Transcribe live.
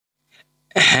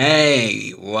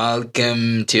Hey,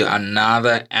 welcome to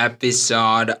another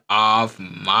episode of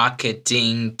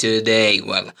Marketing Today.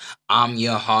 I'm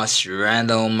your host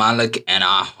Randall Malik, and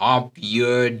I hope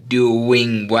you're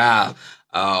doing well.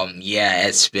 Yeah,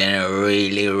 it's been a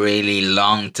really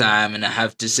long time, and I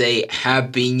have to say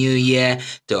Happy New Year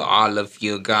to all of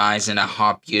you guys, and I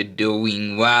hope you're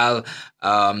doing well.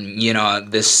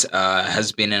 This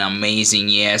has been an amazing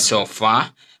year so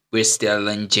far. We're still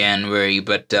in January,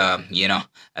 but a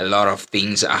lot of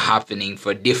things are happening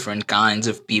for different kinds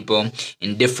of people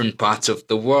in different parts of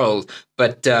the world.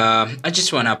 But I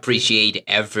just want to appreciate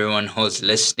everyone who's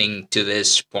listening to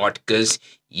this podcast.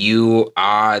 You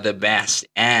are the best,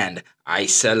 and I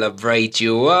celebrate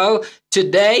you. Well,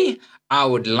 today I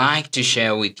would like to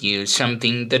share with you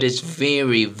something that is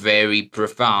very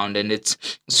profound, and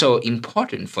it's so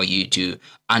important for you to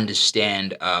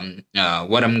understand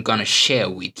what I'm gonna share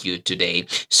with you today.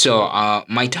 So,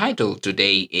 my title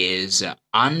today is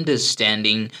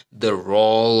Understanding the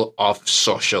Role of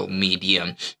Social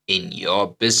Media in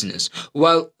Your Business.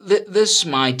 Well, this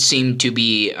might seem to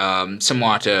be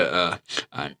somewhat a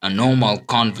normal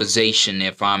conversation,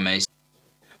 if I may,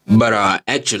 but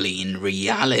actually, in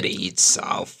reality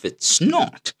itself, it's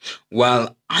not.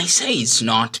 Well, I say it's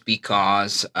not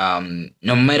because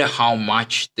no matter how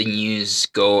much the news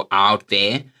go out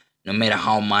there, no matter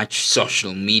how much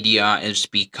social media is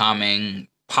becoming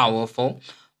powerful,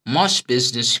 most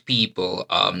business people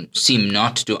seem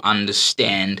not to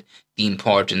understand the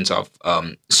importance of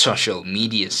social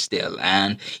media still.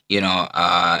 And,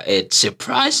 it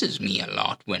surprises me a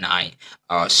lot when I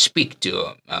speak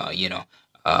to,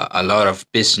 a lot of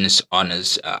business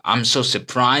owners. I'm so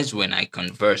surprised when I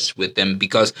converse with them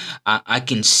because I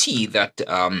can see that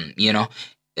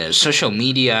social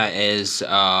media is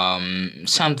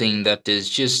something that is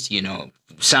just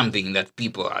something that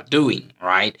people are doing,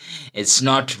 right? It's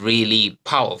not really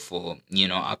powerful,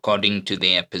 according to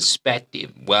their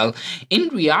perspective. Well, in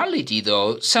reality,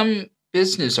 though, some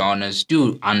business owners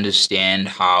do understand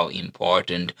how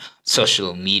important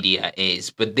social media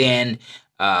is, but then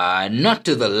not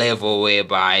to the level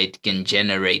whereby it can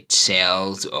generate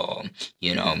sales or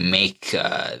make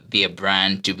their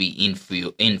brand to be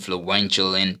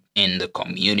influential in the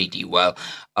community. Well,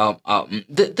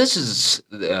 this is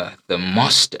the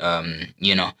most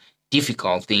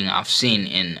difficult thing I've seen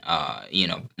in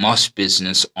most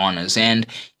business owners, and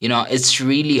it's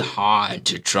really hard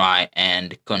to try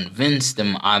and convince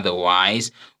them otherwise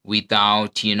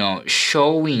without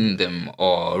showing them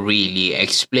or really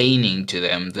explaining to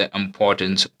them the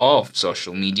importance of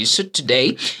social media. So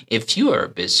today, if you are a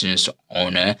business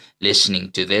owner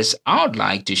listening to this, I would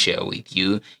like to share with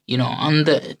you on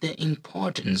the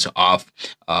importance of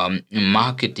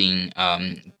marketing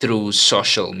through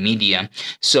social media.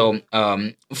 So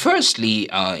firstly,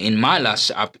 in my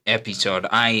last episode,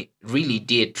 I really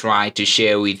did try to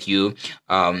share with you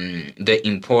the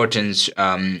importance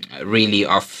really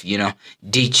of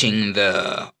ditching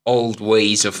the old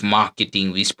ways of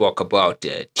marketing. We spoke about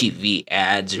TV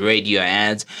ads, radio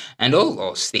ads, and all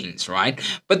those things, right?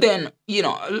 But then a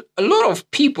lot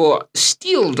of people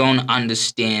still don't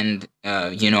understand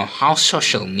how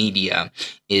social media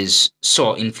is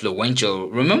so influential.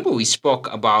 Remember, we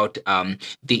spoke about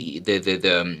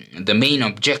the main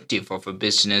objective of a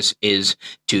business is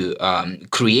to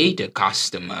create a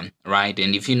customer, right?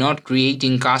 And if you're not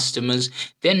creating customers,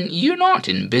 then you're not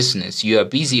in business. You are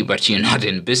busy, but you're not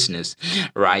in business,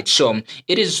 right? So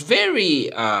it is very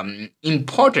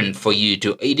important for you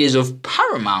to, it is of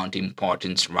paramount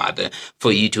importance rather,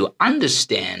 for you to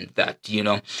understand that,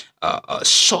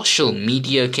 social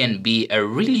media can be a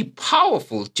really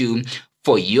powerful tool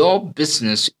for your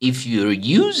business if you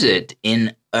use it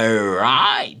in a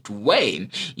right way.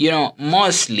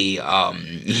 Mostly,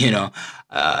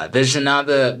 there's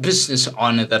another business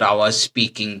owner that I was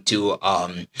speaking to.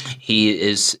 He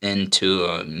is into,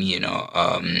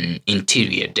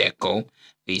 interior deco.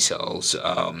 He sells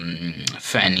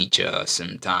furniture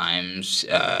sometimes.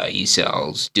 He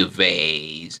sells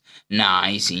duvets,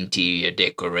 nice interior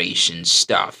decoration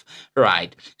stuff,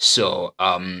 right? So,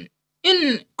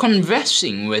 in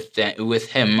conversing with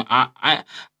him, I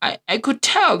could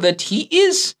tell that he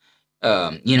is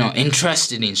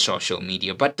interested in social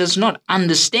media, but does not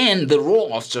understand the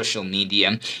role of social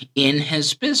media in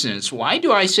his business. Why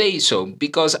do I say so?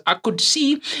 Because I could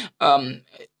see,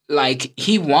 like,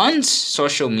 he wants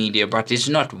social media, but is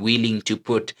not willing to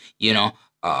put,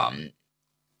 um,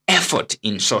 effort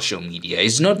in social media,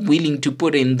 is not willing to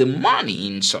put in the money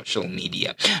in social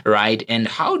media, right? And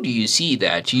how do you see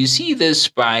that? You see this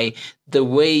by the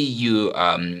way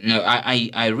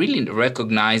I really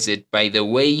recognize it by the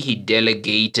way he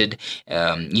delegated,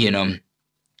 you know,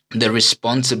 the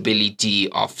responsibility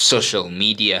of social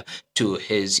media to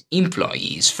his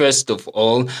employees. First of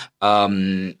all,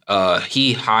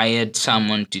 he hired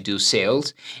someone to do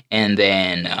sales, and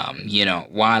then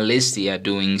while they are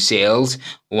doing sales,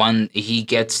 one he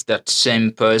gets that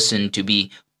same person to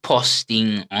be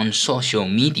posting on social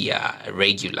media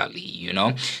regularly.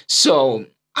 So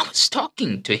I was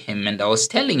talking to him and I was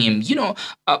telling him,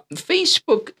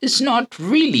 Facebook is not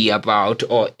really about,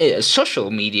 or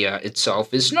social media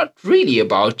itself is not really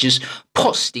about just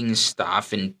posting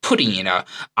stuff and putting it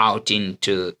out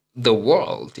into the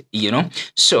world.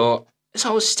 So as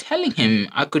I was telling him,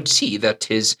 I could see that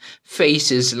his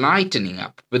face is lightening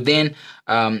up. But then,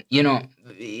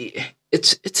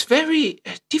 it's very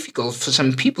difficult for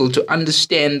some people to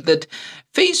understand that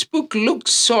Facebook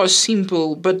looks so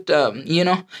simple, but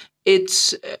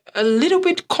it's a little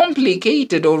bit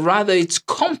complicated, or rather, it's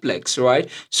complex, right?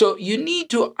 So you need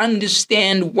to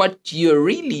understand what you're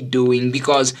really doing,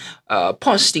 because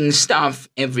posting stuff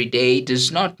every day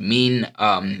does not mean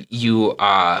you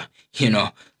are,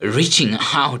 reaching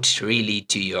out really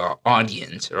to your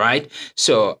audience, right?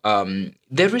 So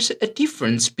there is a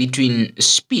difference between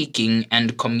speaking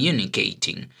and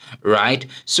communicating, right?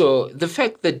 So the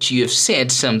fact that you have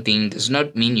said something does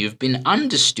not mean you've been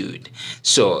understood.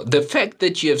 So the fact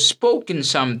that you have spoken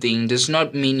something does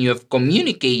not mean you have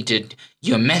communicated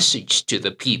your message to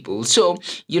the people. So,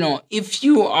 if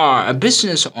you are a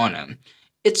business owner,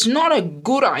 it's not a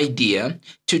good idea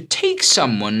to take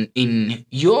someone in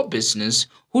your business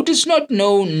who does not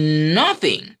know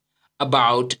nothing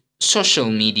about social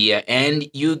media, and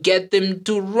you get them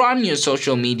to run your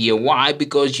social media. Why?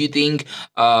 Because you think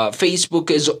Facebook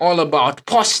is all about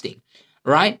posting,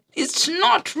 right? It's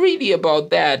not really about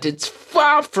that. It's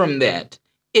far from that.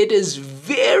 It is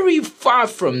very far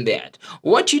from that.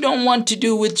 What you don't want to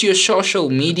do with your social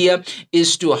media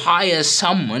is to hire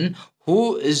someone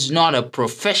who is not a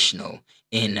professional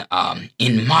in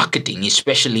marketing,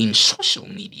 especially in social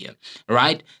media,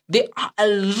 right? There are a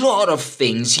lot of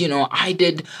things. I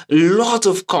did lots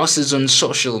of courses on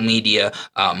social media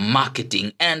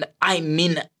marketing, and I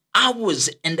mean hours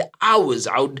and hours.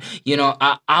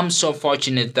 I'm so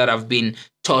fortunate that I've been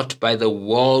taught by the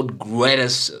world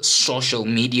greatest social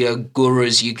media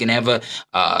gurus you can ever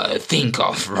think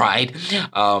of, right?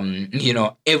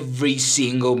 Every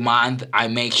single month I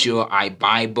make sure I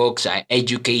buy books, I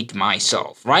educate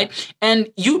myself, right?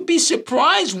 And you'd be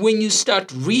surprised when you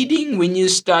start reading, when you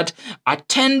start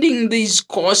attending these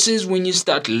courses, when you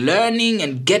start learning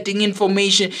and getting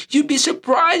information, you'd be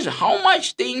surprised how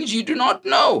much things you do not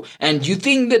know. And you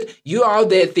think that you're out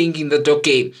there thinking that,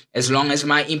 okay, as long as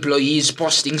my employees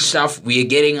posting stuff, we are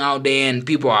getting out there and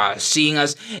people are seeing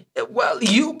us. Well,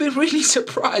 you'll be really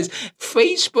surprised.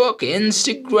 Facebook,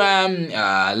 Instagram,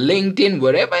 LinkedIn,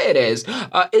 whatever it is,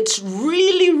 it's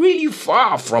really, really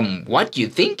far from what you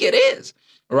think it is.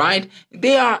 Right?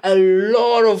 There are a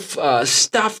lot of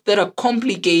stuff that are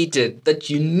complicated that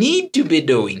you need to be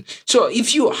doing. So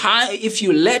if you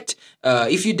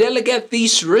delegate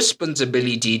this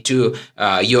responsibility to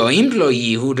your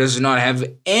employee who does not have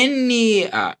any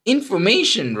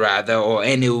information, rather, or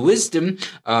any wisdom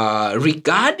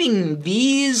regarding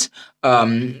these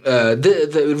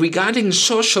regarding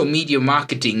social media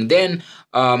marketing, then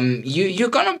you're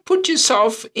gonna put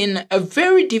yourself in a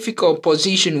very difficult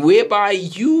position whereby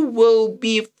you will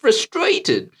be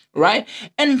frustrated, right?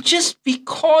 And just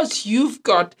because you've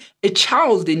got a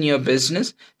child in your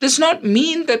business does not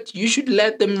mean that you should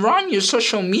let them run your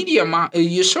social media.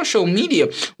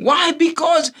 Why?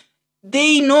 Because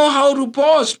they know how to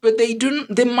post, but they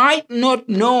might not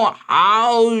know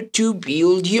how to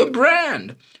build your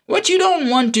brand. What you don't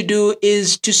want to do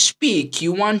is to speak,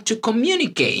 you want to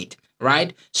communicate,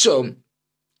 right? So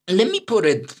let me put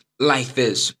it like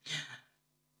this.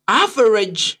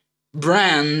 Average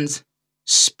brands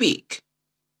speak,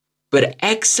 but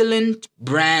excellent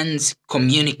brands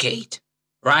communicate,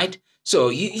 right? So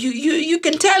you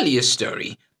can tell your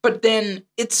story, but then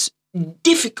it's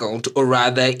difficult, or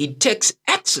rather it takes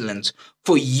excellence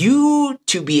for you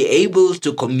to be able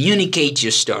to communicate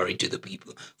your story to the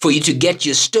people, for you to get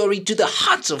your story to the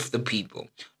hearts of the people,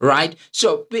 right?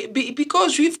 So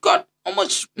because we've got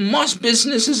almost most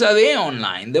businesses are there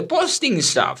online, they're posting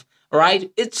stuff, right?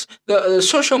 It's the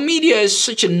social media is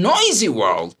such a noisy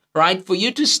world, right? For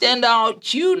you to stand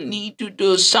out, you need to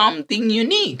do something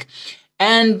unique.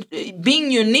 And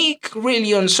being unique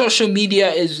really on social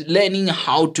media is learning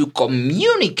how to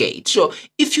communicate. So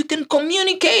if you can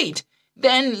communicate,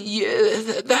 then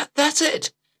that's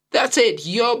it. That's it.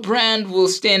 Your brand will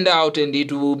stand out and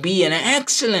it will be an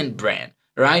excellent brand.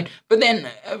 Right, but then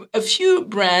a few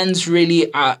brands really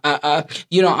I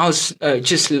was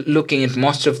just looking at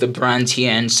most of the brands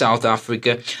here in South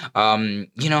Africa.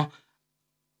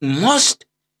 Most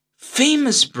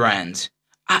famous brands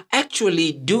are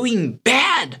actually doing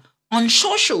bad on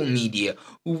social media.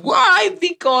 Why?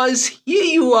 Because here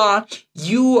you are,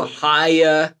 you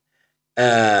hire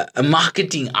a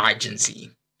marketing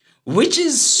agency, which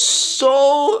is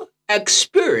so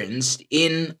experienced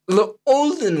in the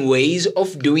olden ways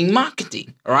of doing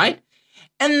marketing, right?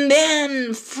 And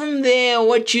then from there,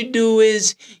 what you do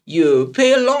is you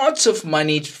pay lots of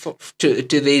money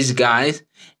to these guys.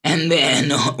 And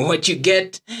then what you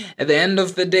get at the end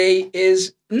of the day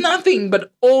is nothing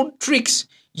but old tricks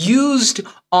used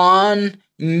on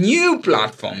new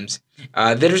platforms.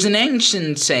 There's an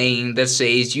ancient saying that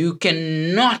says you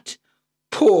cannot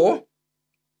pour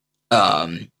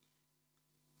um,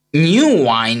 new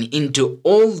wine into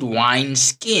old wine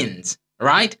skins,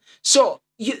 right? So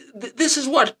this is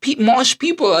what most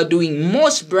people are doing.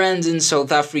 Most brands in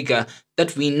South Africa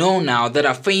that we know now that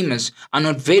are famous are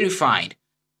not verified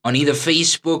on either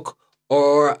Facebook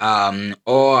or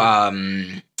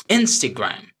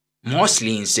Instagram.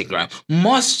 Mostly Instagram.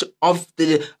 Most of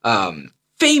the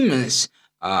famous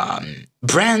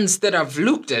brands that I've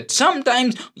looked at,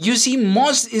 sometimes you see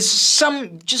most is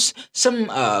some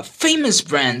famous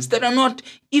brands that are not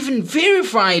even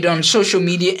verified on social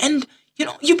media, and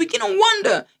you begin to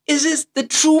wonder, is this a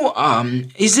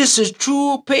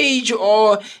true page,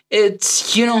 or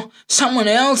it's someone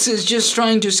else is just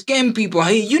trying to scam people?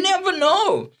 Hey, you never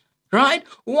know, right?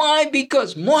 Why?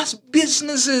 Because most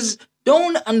businesses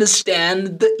don't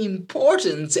understand the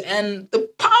importance and the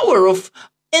power of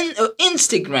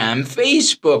Instagram,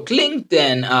 Facebook,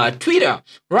 LinkedIn, Twitter,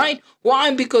 right?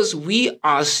 Why? Because we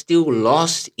are still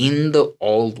lost in the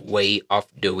old way of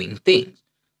doing things,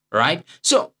 right?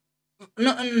 So,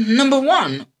 number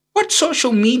one, what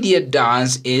social media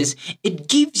does is it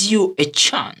gives you a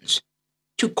chance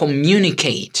to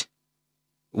communicate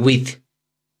with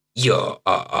your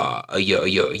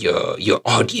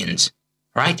audience,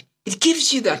 right? It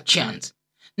gives you that chance.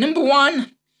 Number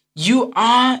one, you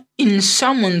are in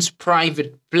someone's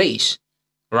private place,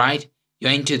 right?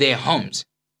 You're into their homes.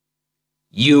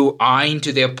 You are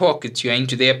into their pockets. You're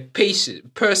into their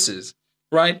purses,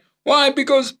 right? Why?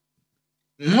 Because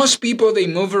most people, they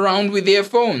move around with their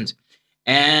phones.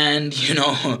 And,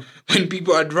 when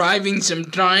people are driving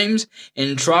sometimes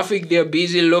in traffic, they're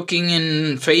busy looking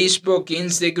in Facebook,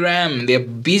 Instagram, they're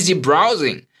busy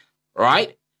browsing,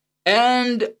 right?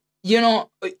 And,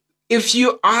 if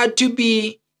you are to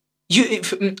be,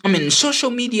 social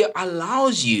media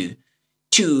allows you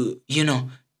to,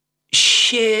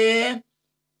 share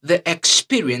the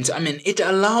experience. It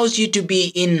allows you to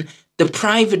be in the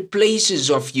private places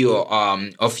of your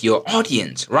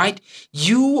audience, right?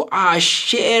 You are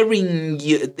sharing.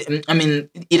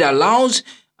 It allows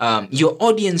your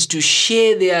audience to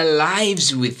share their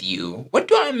lives with you. What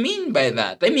do I mean by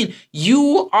that?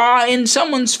 You are in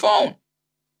someone's phone,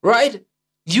 right?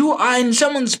 You are in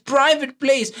someone's private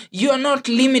place. You are not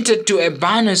limited to a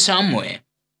banner somewhere,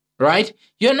 right?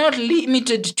 You're not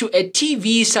limited to a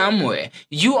TV somewhere.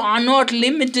 You are not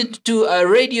limited to a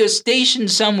radio station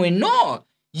somewhere. No,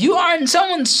 you are in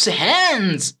someone's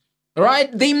hands,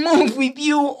 right? They move with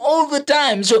you all the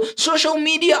time. So social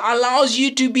media allows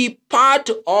you to be part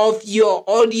of your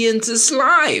audience's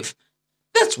life.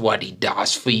 That's what it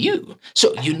does for you.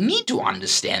 So you need to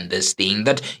understand this thing,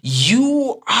 that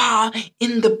you are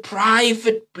in the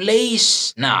private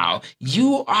place now.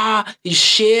 You are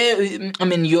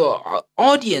your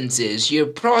audiences, your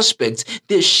prospects,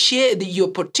 your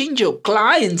potential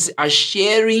clients are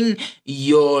sharing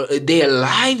their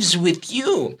lives with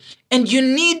you. And you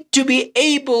need to be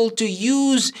able to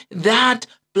use that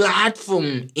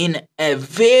platform in a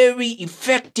very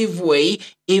effective way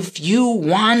if you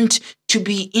want to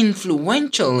be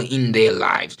influential in their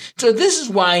lives. So this is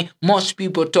why most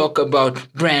people talk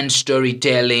about brand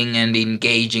storytelling and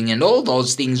engaging and all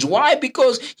those things. Why?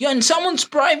 Because you're in someone's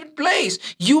private place.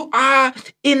 You are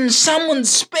in someone's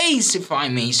space, if I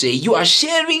may say. They're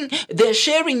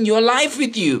sharing your life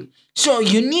with you. So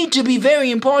you need to be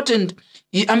very important.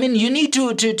 You need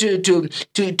to do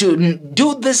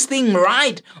this thing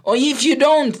right, or if you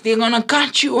don't, they're gonna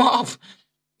cut you off,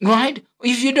 right?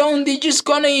 If you don't, they're just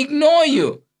gonna ignore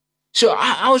you. So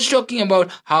I was talking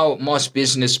about how most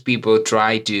business people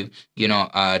try to,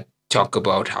 talk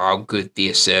about how good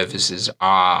their services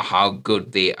are, how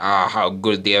good they are, how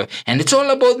good they are, and it's all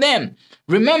about them.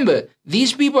 Remember,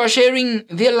 these people are sharing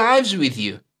their lives with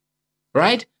you,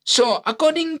 right? So,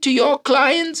 according to your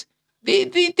clients,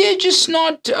 they're just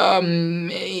not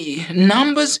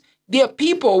numbers, they're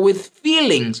people with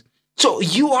feelings. So,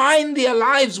 you are in their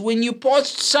lives. When you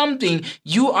post something,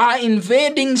 you are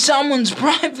invading someone's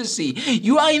privacy.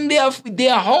 You are in their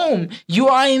home, you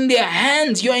are in their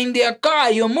hands, you are in their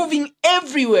car, you're moving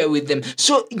everywhere with them.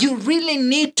 So, you really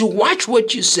need to watch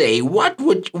what you say, watch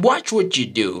what you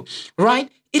do, right?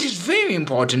 It is very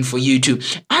important for you to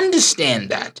understand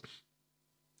that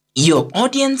your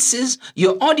audience is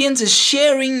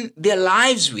sharing their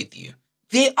lives with you.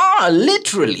 They are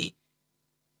literally,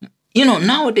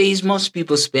 nowadays most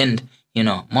people spend,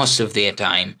 most of their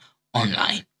time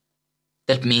online.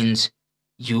 That means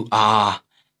you are,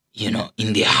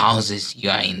 in their houses, you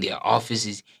are in their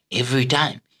offices every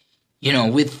time.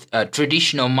 With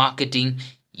traditional marketing,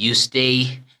 you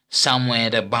stay somewhere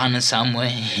at a banner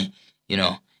somewhere. you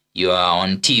know, you are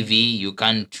on TV, you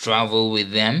can't travel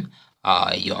with them.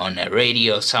 You're on a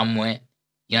radio somewhere.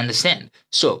 You understand?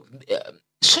 So,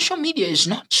 social media is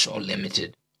not so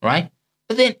limited, right?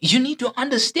 But then you need to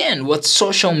understand what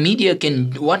social media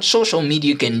can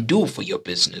do for your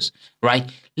business,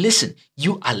 right? Listen,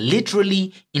 you are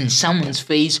literally in someone's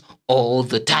face all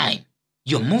the time.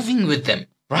 You're moving with them,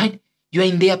 right? You're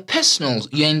in their personal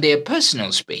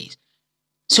space.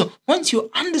 So once you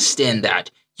understand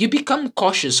that, you become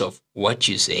cautious of what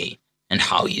you say and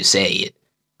how you say it,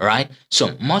 right?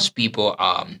 So most people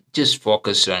just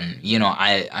focus on,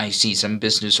 I see some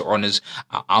business owners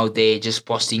out there just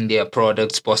posting their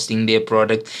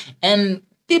product, and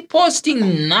they're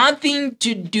posting nothing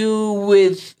to do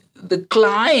with the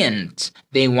client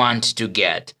they want to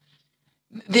get.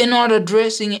 They're not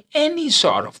addressing any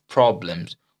sort of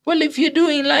problems. Well, if you're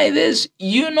doing like this,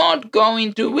 you're not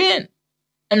going to win.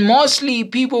 And mostly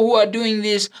people who are doing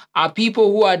this are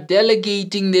people who are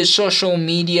delegating their social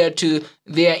media to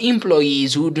their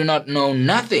employees who do not know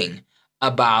nothing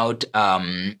about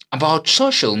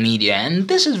social media, and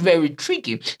this is very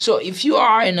tricky. So if you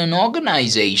are in an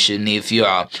organization, if you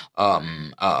are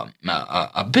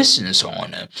a business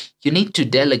owner, you need to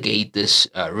delegate this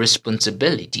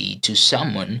responsibility to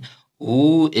someone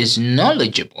who is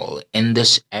knowledgeable in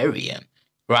this area,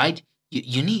 right?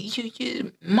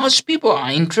 Most people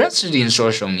are interested in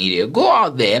social media. Go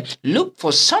out there, look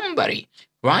for somebody,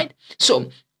 right?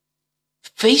 So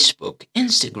Facebook,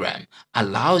 Instagram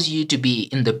allows you to be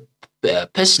in the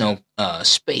personal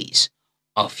space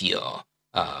of your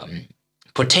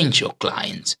potential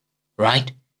clients,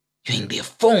 right? You're in their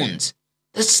phones.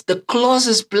 That's the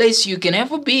closest place you can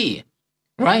ever be,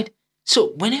 right?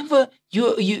 So whenever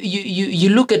you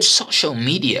look at social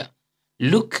media,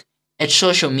 look at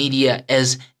social media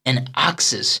as an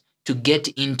access to get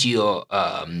into your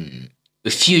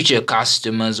future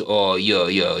customers or your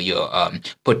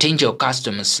potential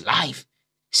customers' life.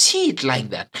 See it like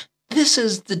that. This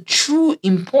is the true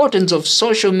importance of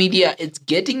social media. It's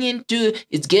getting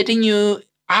you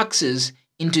access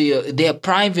into their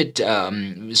private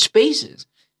spaces.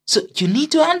 So you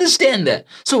need to understand that.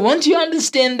 So once you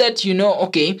understand that,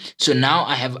 okay, so now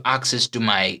I have access to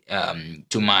my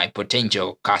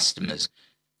potential customers.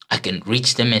 I can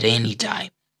reach them at any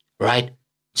time, right?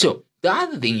 So the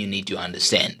other thing you need to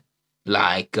understand,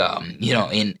 like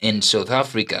in South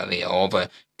Africa, there are over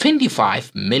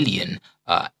 25 million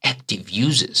active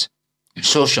users in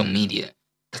social media.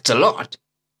 That's a lot.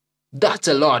 That's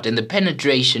a lot, and the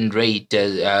penetration rate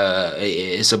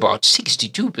is about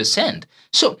 62%.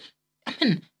 So, I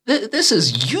mean, this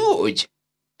is huge.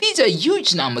 These are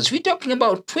huge numbers. We're talking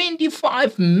about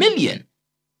 25 million.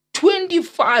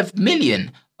 25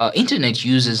 million internet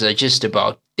users are just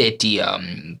about 30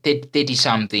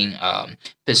 something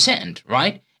percent,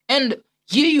 right? And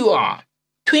here you are,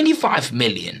 25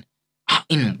 million are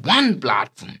in one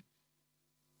platform.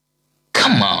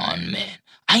 Come on, man.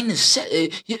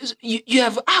 You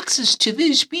have access to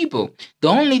these people. The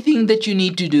only thing that you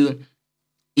need to do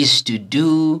is to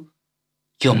do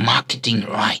your marketing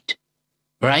right,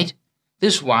 right?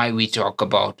 This is why we talk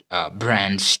about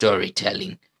brand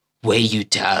storytelling, where you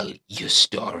tell your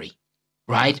story,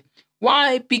 right?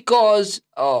 Why? Because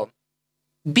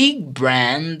big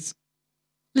brands,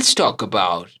 let's talk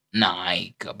about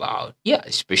Nike,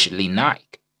 especially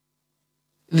Nike.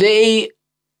 They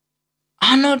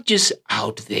are not just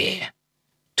out there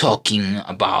talking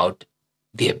about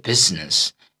their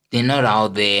business. They're not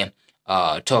out there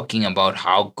talking about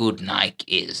how good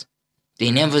Nike is. They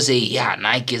never say, yeah,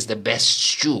 Nike is the best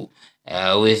shoe.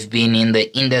 We've been in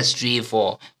the industry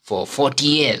for for 40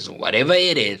 years, whatever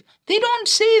it is. They don't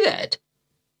say that.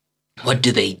 What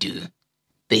do?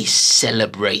 They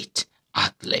celebrate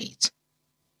athletes.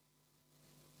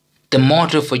 The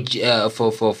motto for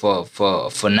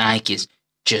Nike is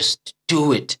just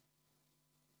do it.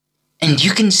 And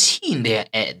you can see in their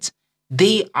ads,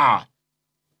 they are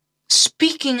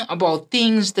speaking about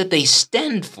things that they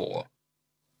stand for.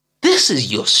 This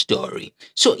is your story.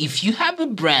 So if you have a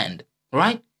brand,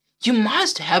 right, you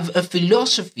must have a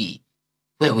philosophy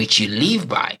by which you live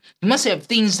by. You must have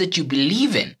things that you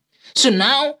believe in. So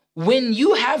now, when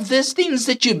you have these things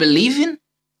that you believe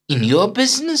in your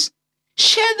business,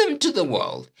 share them to the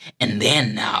world. And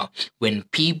then now, when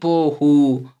people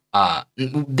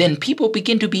people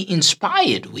begin to be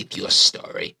inspired with your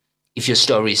story. If your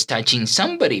story is touching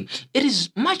somebody, it is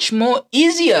much more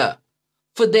easier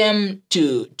for them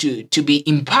to be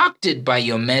impacted by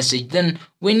your message than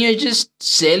when you're just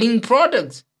selling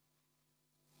products.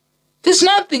 There's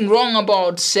nothing wrong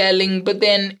about selling, but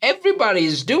then everybody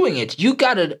is doing it. You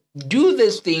gotta do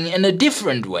this thing in a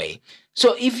different way.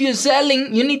 So if you're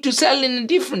selling, you need to sell in a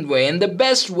different way. And the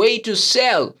best way to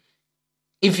sell,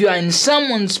 if you are in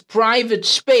someone's private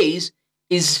space,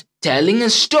 is telling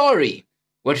a story.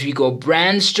 What we call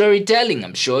brand storytelling.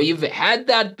 I'm sure you've had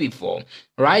that before,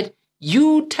 right?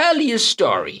 You tell your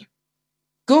story.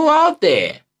 Go out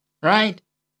there, right?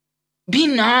 Be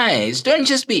nice. Don't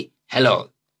just be, hello,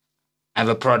 I have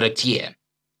a product here.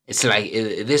 It's like,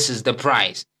 this is the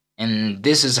price, and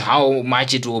this is how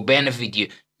much it will benefit you.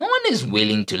 No one is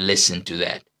willing to listen to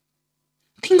that.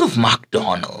 Think of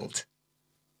McDonald's.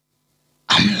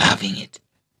 I'm loving it.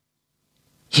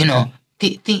 You know,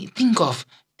 think of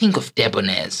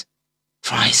Debonair's.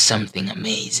 Try something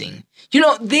amazing. You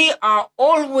know, they are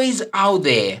always out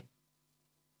there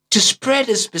to spread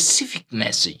a specific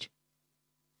message.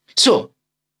 So,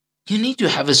 you need to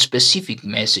have a specific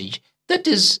message that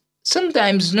is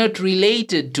sometimes not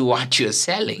related to what you're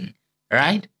selling,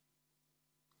 right?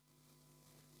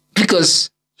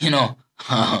 Because, you know,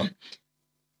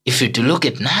 if you're to look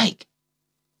at Nike,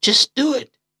 just do it.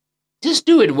 Just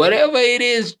do it. Whatever it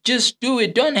is, just do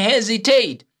it. Don't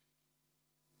hesitate.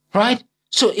 Right?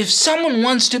 So if someone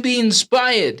wants to be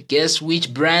inspired, guess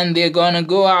which brand they're going to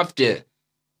go after?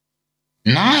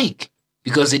 Nike.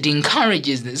 Because it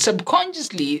encourages them.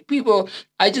 Subconsciously, people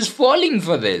are just falling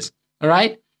for this.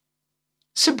 Right?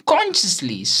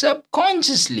 Subconsciously.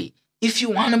 If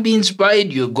you want to be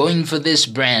inspired, you're going for this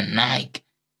brand, Nike.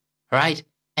 Right?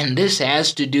 And this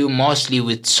has to do mostly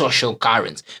with social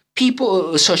currency.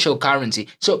 Social currency.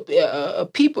 So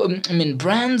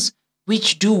brands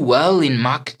which do well in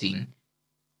marketing,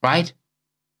 right?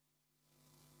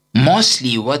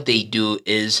 Mostly what they do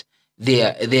is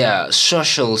their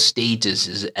social status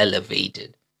is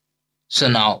elevated. So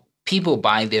now people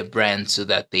buy their brands so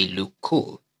that they look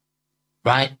cool,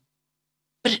 right?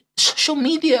 But social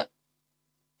media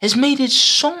has made it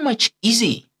so much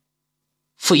easy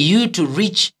for you to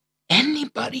reach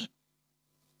anybody.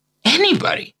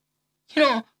 Anybody. You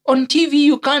know, on TV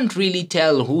you can't really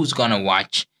tell who's gonna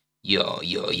watch your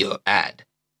ad.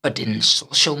 But in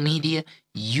social media,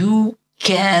 you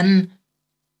can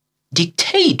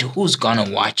dictate who's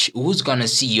gonna watch, who's gonna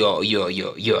see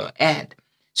your ad.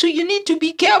 So you need to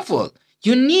be careful.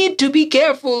 You need to be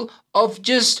careful of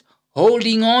just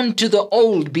holding on to the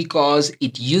old because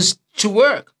it used to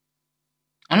work.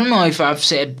 I don't know if I've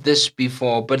said this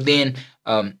before, but then,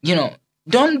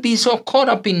 don't be so caught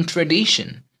up in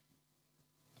tradition.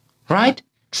 Right?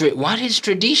 What is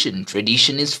tradition?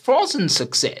 Tradition is frozen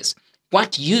success.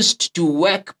 What used to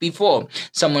work before?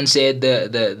 Someone said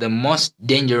the most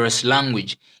dangerous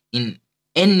language in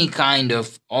any kind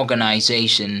of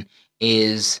organization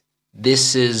is,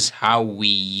 this is how we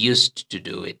used to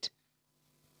do it.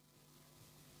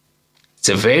 It's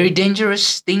a very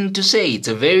dangerous thing to say. It's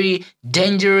a very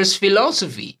dangerous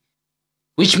philosophy,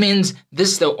 which means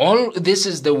this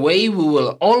is the way we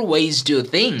will always do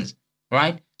things,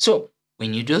 right? So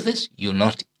when you do this, you'll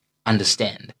not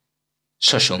understand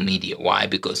social media. Why?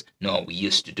 Because no, we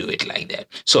used to do it like that.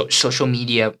 So social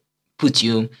media puts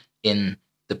you in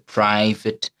the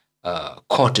private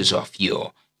quarters of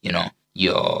your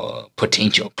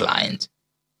potential clients.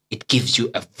 It gives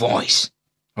you a voice,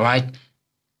 right?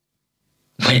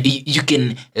 When you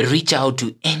can reach out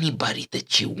to anybody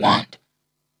that you want,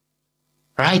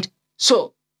 right?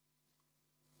 So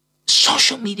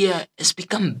social media has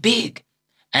become big,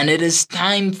 and it is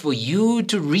time for you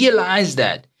to realize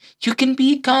that you can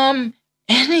become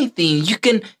anything. You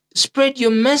can spread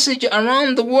your message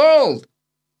around the world.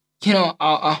 You know,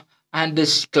 I had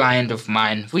this client of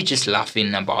mine, we're just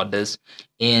laughing about this.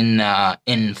 In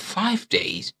 5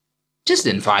 days, just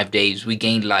in 5 days, we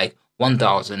gained like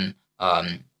 1,000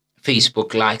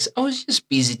 Facebook likes. I was just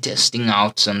busy testing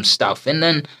out some stuff. And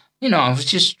then, I was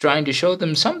just trying to show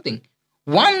them something.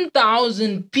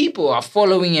 1,000 people are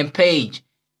following a page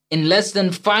in less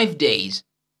than 5 days.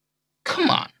 Come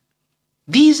on.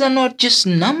 These are not just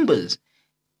numbers.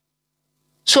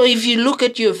 So if you look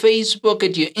at your Facebook,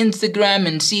 at your Instagram,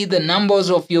 and see the numbers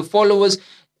of your followers,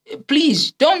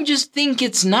 please don't just think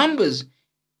it's numbers.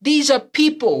 These are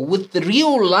people with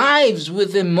real lives,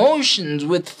 with emotions,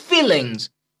 with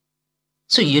feelings.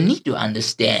 So you need to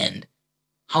understand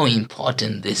how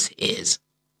important this is.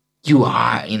 You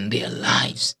are in their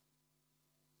lives.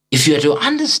 If you are to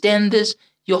understand this,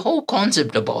 your whole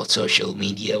concept about social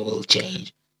media will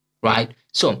change, right?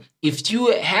 So if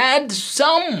you had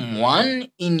someone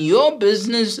in your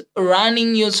business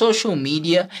running your social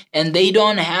media and they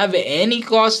don't have any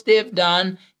course they've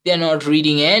done, they're not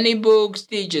reading any books,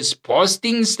 they're just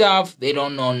posting stuff, they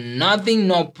don't know nothing,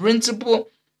 no principle,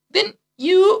 then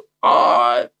you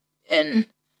are in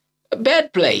a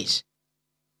bad place.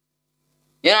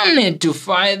 You don't need to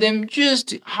fire them,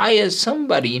 just hire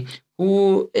somebody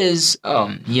who is,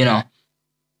 knowledgeable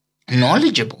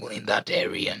in that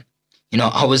area.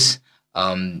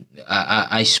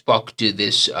 I spoke to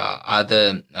this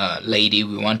other lady.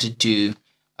 We wanted to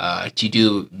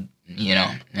do,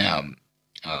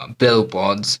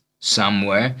 billboards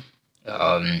somewhere.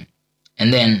 And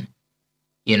then,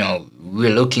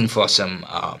 we're looking for some,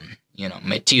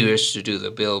 materials to do the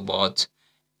billboards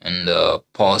and the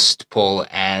poll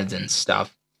ads and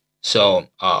stuff. So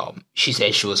she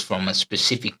said she was from a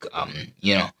specific,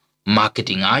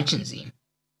 marketing agency.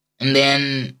 And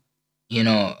then, they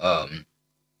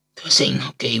were saying,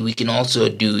 okay, we can also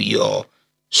do your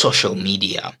social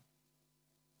media.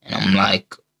 And I'm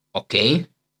like, okay,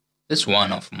 that's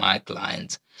one of my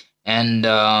clients. And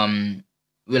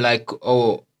we're like,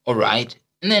 oh, all right.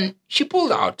 And then she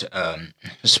pulled out her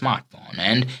smartphone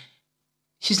and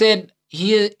she said,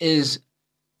 here is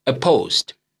a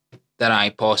post that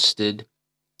I posted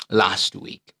last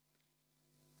week.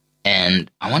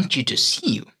 And I want you to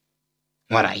see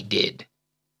what I did.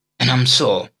 And I'm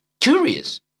so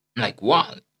curious. I'm like,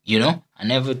 wow, I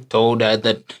never told her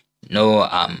that, no,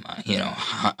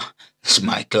 it's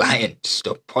my client,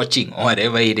 stop watching or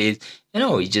whatever it is.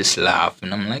 We just laugh.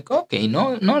 And I'm like, okay,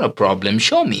 no, not a problem.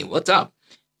 Show me what's up.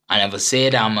 I never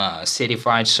said I'm a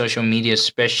certified social media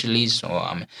specialist or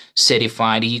I'm a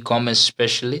certified e-commerce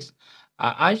specialist.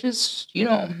 I just,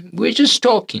 we're just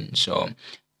talking. So,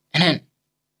 and then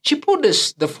she pulled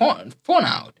the phone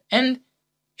out and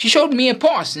she showed me a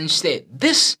post and she said,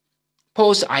 this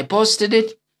post, I posted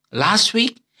it last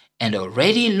week and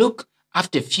already look,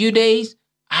 after a few days,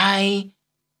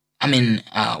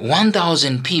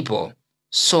 1,000 people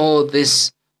saw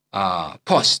this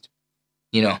post.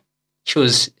 She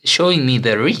was showing me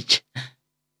the reach.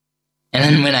 And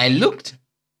then when I looked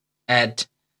at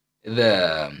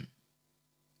the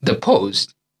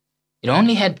post, it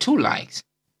only had 2 likes.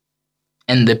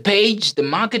 And the page, the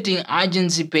marketing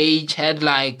agency page had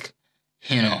like,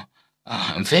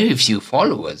 very few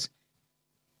followers.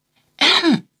 And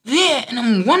I'm there and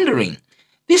I'm wondering,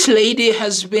 this lady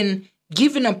has been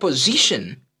given a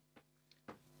position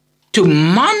to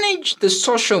manage the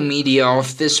social media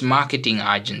of this marketing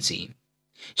agency.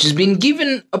 She's been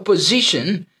given a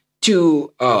position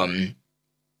to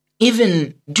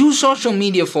even do social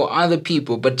media for other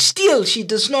people, but still she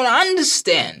does not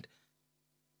understand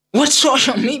what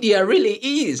social media really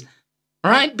is,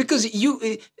 right? Because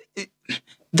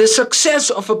the success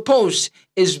of a post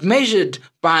is measured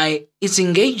by its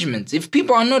engagement. If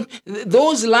people are not,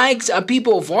 those likes are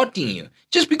people voting you.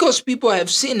 Just because people have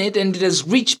seen it and it has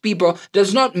reached people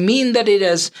does not mean that it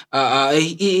has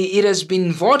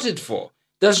been voted for.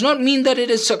 Does not mean that it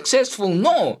is successful.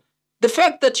 No, the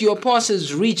fact that your post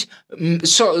has reached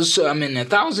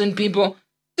 1,000 people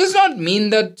does not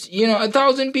mean that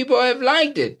 1,000 people have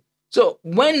liked it. So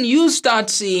when you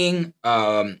start seeing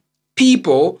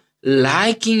people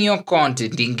liking your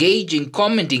content, engaging,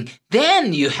 commenting,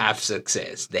 then you have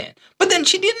success then. But then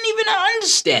she didn't even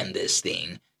understand this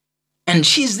thing. And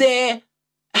she's there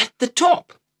at the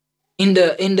top in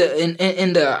the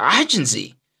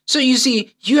agency. So you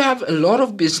see, you have a lot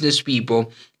of business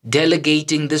people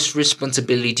delegating this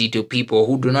responsibility to people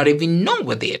who do not even know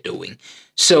what they are doing.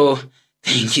 So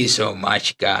thank you so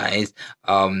much, guys.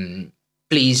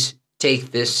 Please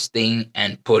take this thing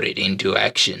and put it into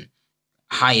action.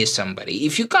 hire somebody.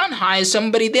 If you can't hire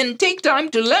somebody, then take time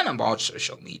to learn about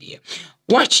social media.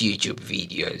 Watch YouTube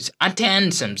videos,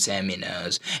 attend some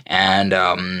seminars, and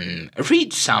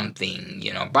read something,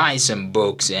 buy some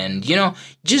books, and,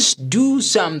 just do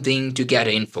something to get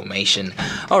information.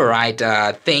 All right.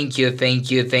 Thank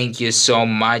you so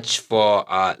much for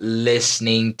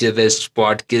listening to this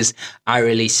podcast. I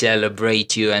really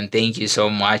celebrate you, and thank you so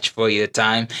much for your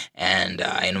time. And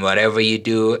in whatever you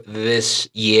do this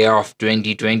year of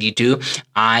 2022,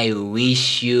 I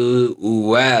wish you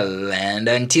well. And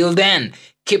until then,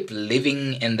 keep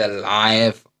living in the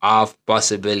life of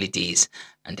possibilities.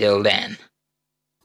 Until then.